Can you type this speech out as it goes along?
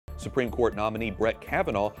Supreme Court nominee Brett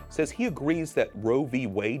Kavanaugh says he agrees that Roe v.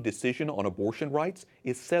 Wade decision on abortion rights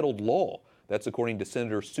is settled law. That's according to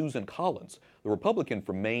Senator Susan Collins. The Republican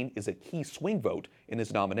from Maine is a key swing vote in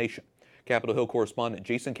his nomination. Capitol Hill correspondent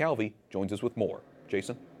Jason Calvi joins us with more.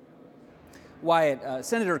 Jason? Wyatt,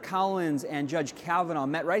 Senator Collins and Judge Kavanaugh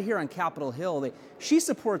met right here on Capitol Hill. She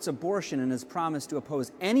supports abortion and has promised to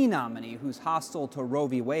oppose any nominee who's hostile to Roe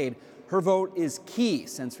v. Wade. Her vote is key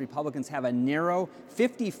since Republicans have a narrow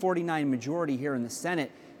 50-49 majority here in the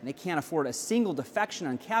Senate, and they can't afford a single defection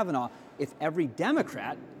on Kavanaugh if every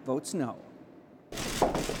Democrat votes no.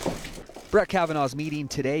 Brett Kavanaugh's meeting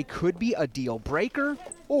today could be a deal breaker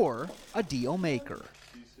or a deal maker.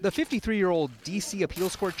 The 53-year-old D.C.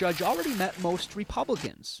 appeals court judge already met most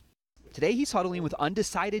Republicans. Today he's huddling with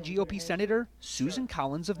undecided GOP Senator Susan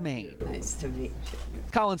Collins of Maine. Nice to meet you.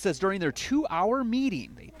 Collins says during their 2-hour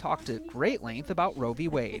meeting, they talked at great length about Roe v.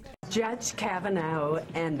 Wade. Judge Kavanaugh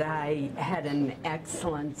and I had an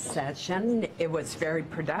excellent session. It was very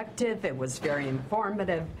productive. It was very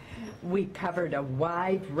informative. We covered a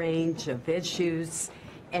wide range of issues,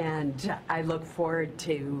 and I look forward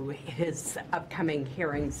to his upcoming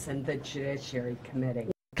hearings in the Judiciary Committee.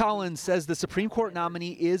 Collins says the Supreme Court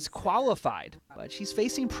nominee is qualified, but she's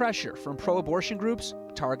facing pressure from pro-abortion groups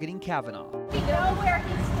targeting Kavanaugh. We know where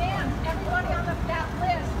he stands. Everybody on that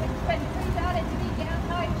list has been pre-vetted to be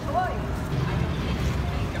anti-choice.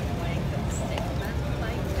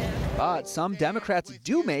 But some Democrats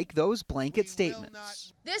do make those blanket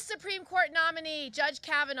statements. This Supreme Court nominee, Judge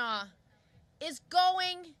Kavanaugh, is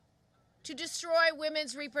going to destroy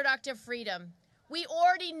women's reproductive freedom. We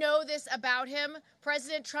already know this about him.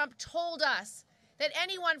 President Trump told us that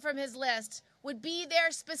anyone from his list would be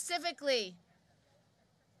there specifically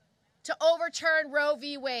to overturn Roe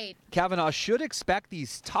v. Wade. Kavanaugh should expect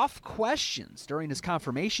these tough questions during his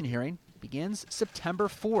confirmation hearing. It begins September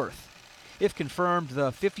 4th. If confirmed,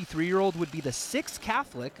 the 53-year-old would be the 6th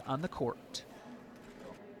Catholic on the court.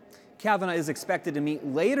 Kavanaugh is expected to meet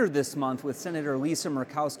later this month with Senator Lisa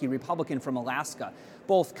Murkowski, Republican from Alaska.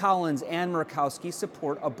 Both Collins and Murkowski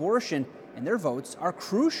support abortion, and their votes are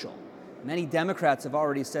crucial. Many Democrats have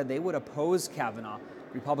already said they would oppose Kavanaugh.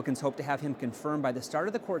 Republicans hope to have him confirmed by the start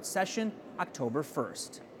of the court session, October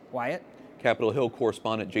 1st. Wyatt? Capitol Hill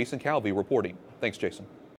correspondent Jason Calvi reporting. Thanks, Jason.